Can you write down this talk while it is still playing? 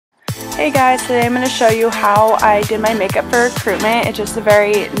Hey guys, today I'm going to show you how I did my makeup for recruitment. It's just a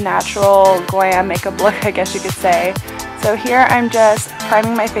very natural glam makeup look, I guess you could say. So here I'm just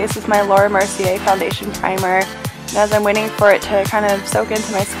priming my face with my Laura Mercier foundation primer. And as I'm waiting for it to kind of soak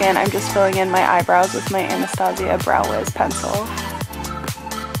into my skin, I'm just filling in my eyebrows with my Anastasia Brow Wiz pencil.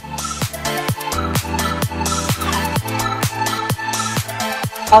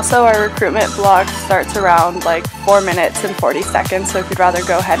 Also, our recruitment vlog starts around like 4 minutes and 40 seconds, so if you'd rather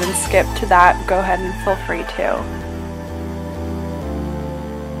go ahead and skip to that, go ahead and feel free to.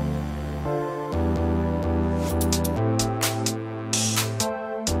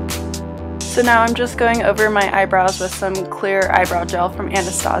 So now I'm just going over my eyebrows with some clear eyebrow gel from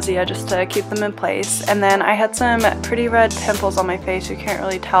Anastasia just to keep them in place. And then I had some pretty red pimples on my face, you can't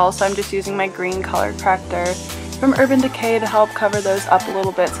really tell, so I'm just using my green color corrector from Urban Decay to help cover those up a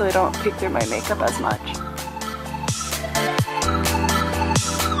little bit so they don't peek through my makeup as much.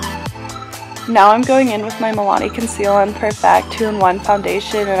 Now I'm going in with my Milani Conceal and Perfect 2-in-1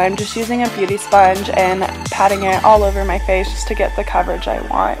 foundation, and I'm just using a beauty sponge and patting it all over my face just to get the coverage I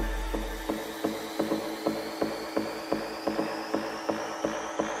want.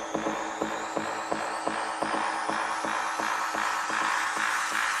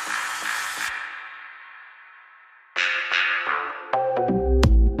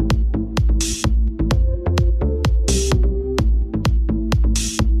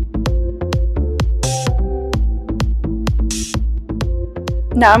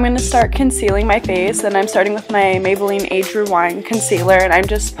 Now I'm going to start concealing my face, and I'm starting with my Maybelline Age Rewind concealer, and I'm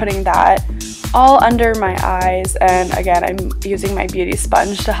just putting that all under my eyes, and again I'm using my beauty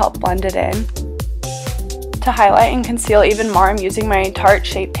sponge to help blend it in. To highlight and conceal even more, I'm using my Tarte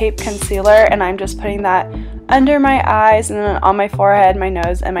Shape Tape concealer, and I'm just putting that under my eyes and then on my forehead, my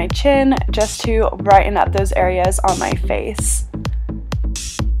nose, and my chin just to brighten up those areas on my face.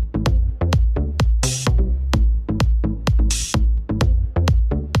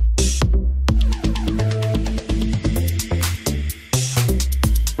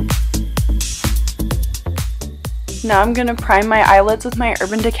 Now I'm going to prime my eyelids with my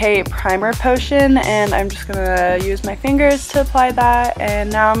Urban Decay primer potion, and I'm just going to use my fingers to apply that.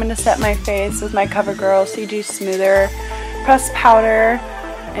 And now I'm going to set my face with my CoverGirl CG Smoother pressed powder,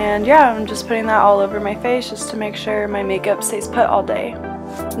 and yeah, I'm just putting that all over my face just to make sure my makeup stays put all day.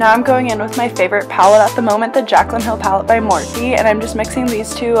 Now I'm going in with my favorite palette at the moment, the Jaclyn Hill palette by Morphe, and I'm just mixing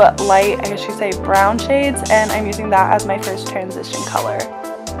these two light, I guess you could say brown shades, and I'm using that as my first transition color.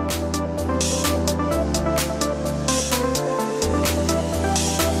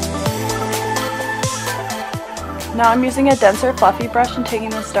 Now I'm using a denser fluffy brush and taking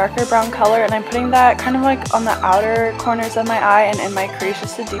this darker brown color, and I'm putting that kind of like on the outer corners of my eye and in my crease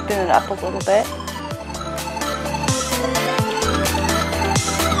just to deepen it up a little bit.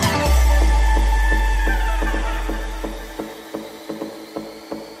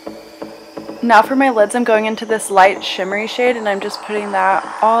 Now for my lids, I'm going into this light shimmery shade, and I'm just putting that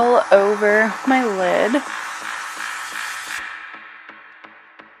all over my lid.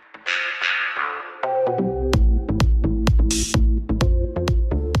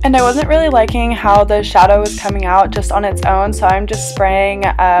 And I wasn't really liking how the shadow was coming out just on its own, so I'm just spraying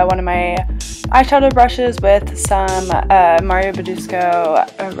one of my eyeshadow brushes with some Mario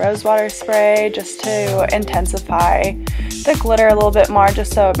Badescu rose water spray just to intensify the glitter a little bit more,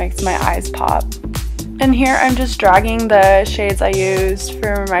 just so it makes my eyes pop. And here I'm just dragging the shades I used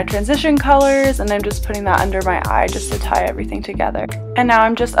for my transition colors, and I'm just putting that under my eye just to tie everything together. And now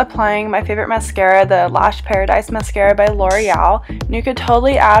I'm just applying my favorite mascara, the Lash Paradise mascara by L'Oreal. And you could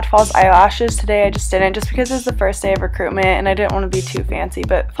totally add false eyelashes. Today I just didn't, just because it's the first day of recruitment and I didn't want to be too fancy,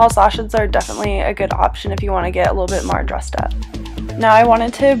 but false lashes are definitely a good option if you want to get a little bit more dressed up. Now I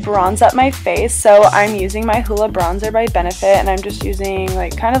wanted to bronze up my face, so I'm using my Hoola bronzer by Benefit, and I'm just using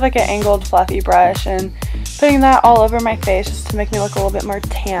like kind of like an angled fluffy brush and putting that all over my face just to make me look a little bit more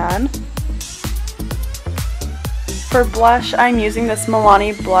tan. For blush, I'm using this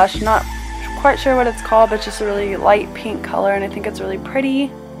Milani blush, not quite sure what it's called, but it's just a really light pink color, and I think it's really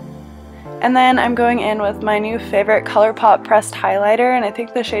pretty. And then I'm going in with my new favorite ColourPop pressed highlighter, and I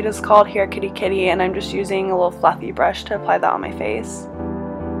think the shade is called Here Kitty Kitty, and I'm just using a little fluffy brush to apply that on my face.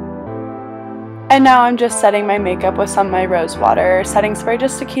 And now I'm just setting my makeup with some of my rose water setting spray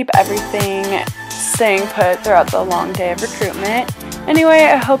just to keep everything staying put throughout the long day of recruitment. Anyway,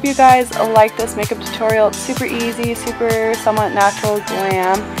 I hope you guys like this makeup tutorial. It's super easy, super somewhat natural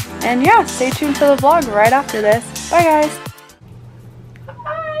glam. And yeah, stay tuned for the vlog right after this. Bye guys!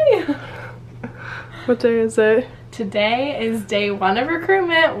 Hi! What day is it? Today is day 1 of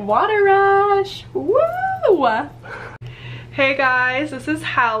recruitment. Water rush! Woo! Hey guys, this is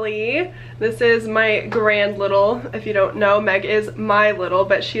Halle. This is my grand little. If you don't know, Meg is my little,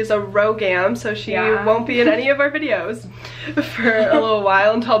 but she's a rogam, so she won't be in any of our videos for a little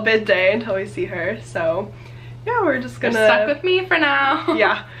while until bid day, until we see her. So yeah, we're just gonna... You're stuck with me for now.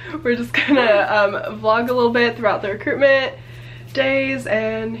 Yeah, we're just gonna vlog a little bit throughout the recruitment days,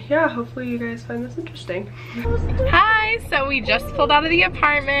 and yeah, hopefully you guys find this interesting. Hi, so we just pulled out of the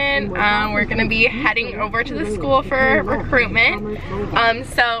apartment. We're gonna be heading over to the school for recruitment.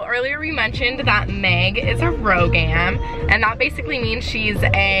 So earlier we mentioned that Meg is a rogam, and that basically means she's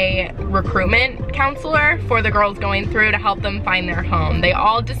a recruitment counselor for the girls going through to help them find their home. They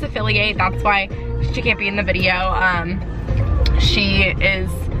all disaffiliate, that's why she can't be in the video. She is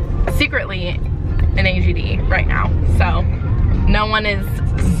secretly an AGD right now, so no one is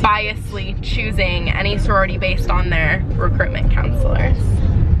biasly choosing any sorority based on their recruitment counselors.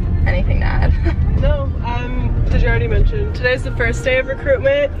 Anything to add? No, did you already mention? Today's the first day of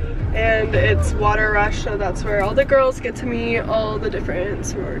recruitment, and it's water rush, so that's where all the girls get to meet all the different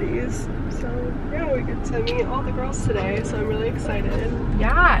sororities. So yeah, we get to meet all the girls today, so I'm really excited.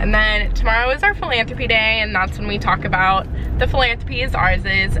 Yeah, and then tomorrow is our philanthropy day, and that's when we talk about the philanthropies. Ours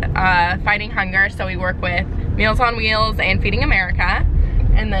is fighting hunger, so we work with Meals on Wheels and Feeding America.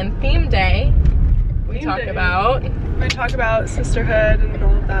 And then theme day, we talk about sisterhood and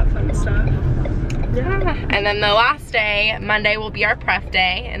all of that fun stuff. Yeah, and then the last day, Monday, will be our pref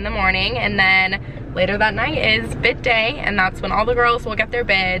day in the morning, and then later that night is bid day, and that's when all the girls will get their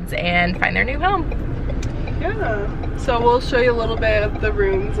bids and find their new home. Yeah, so we'll show you a little bit of the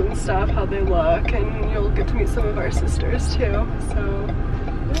rooms and stuff, how they look, and you'll get to meet some of our sisters too, so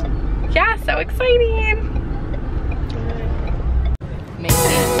yeah, so exciting.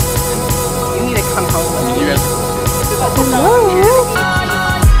 Amazing. You need to come home with me.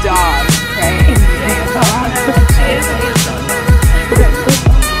 Dog, right? She is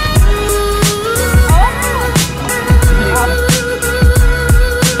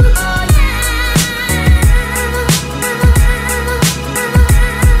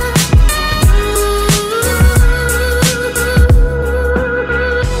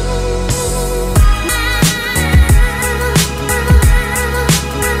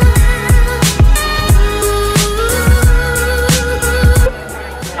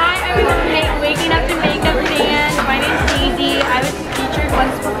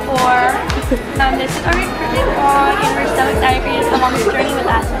this is our recruitment vlog, and we're so excited for you to come on this journey with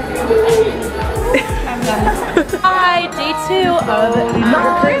us. I'm done. Hi, day 2 of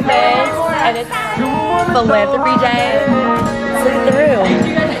recruitment, and it's philanthropy day. Sit through.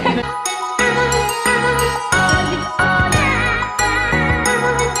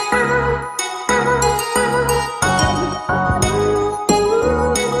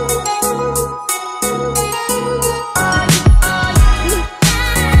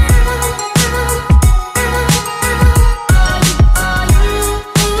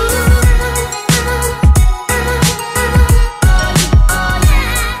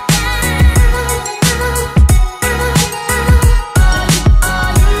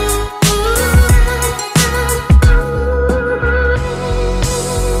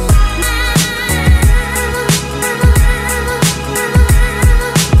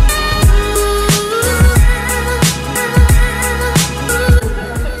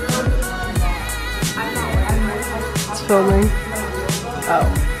 Filming. Oh.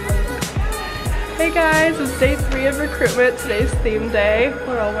 Hey guys, it's day 3 of recruitment. Today's theme day.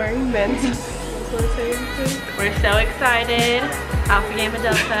 We're all wearing mint. We're so excited. Alpha Gamma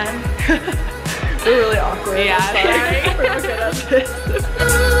Delta. We're really awkward. Yeah, sorry. We're not good at this.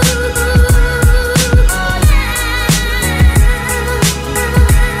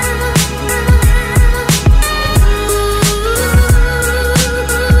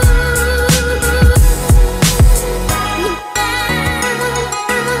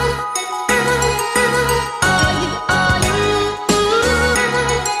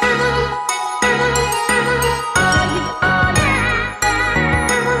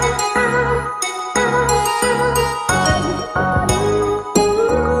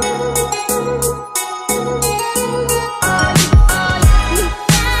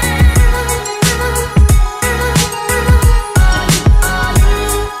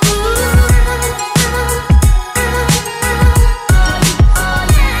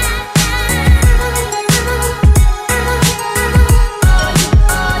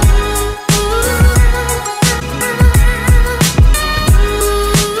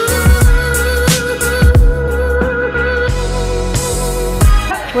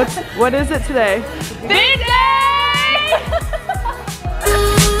 What is it today? Bid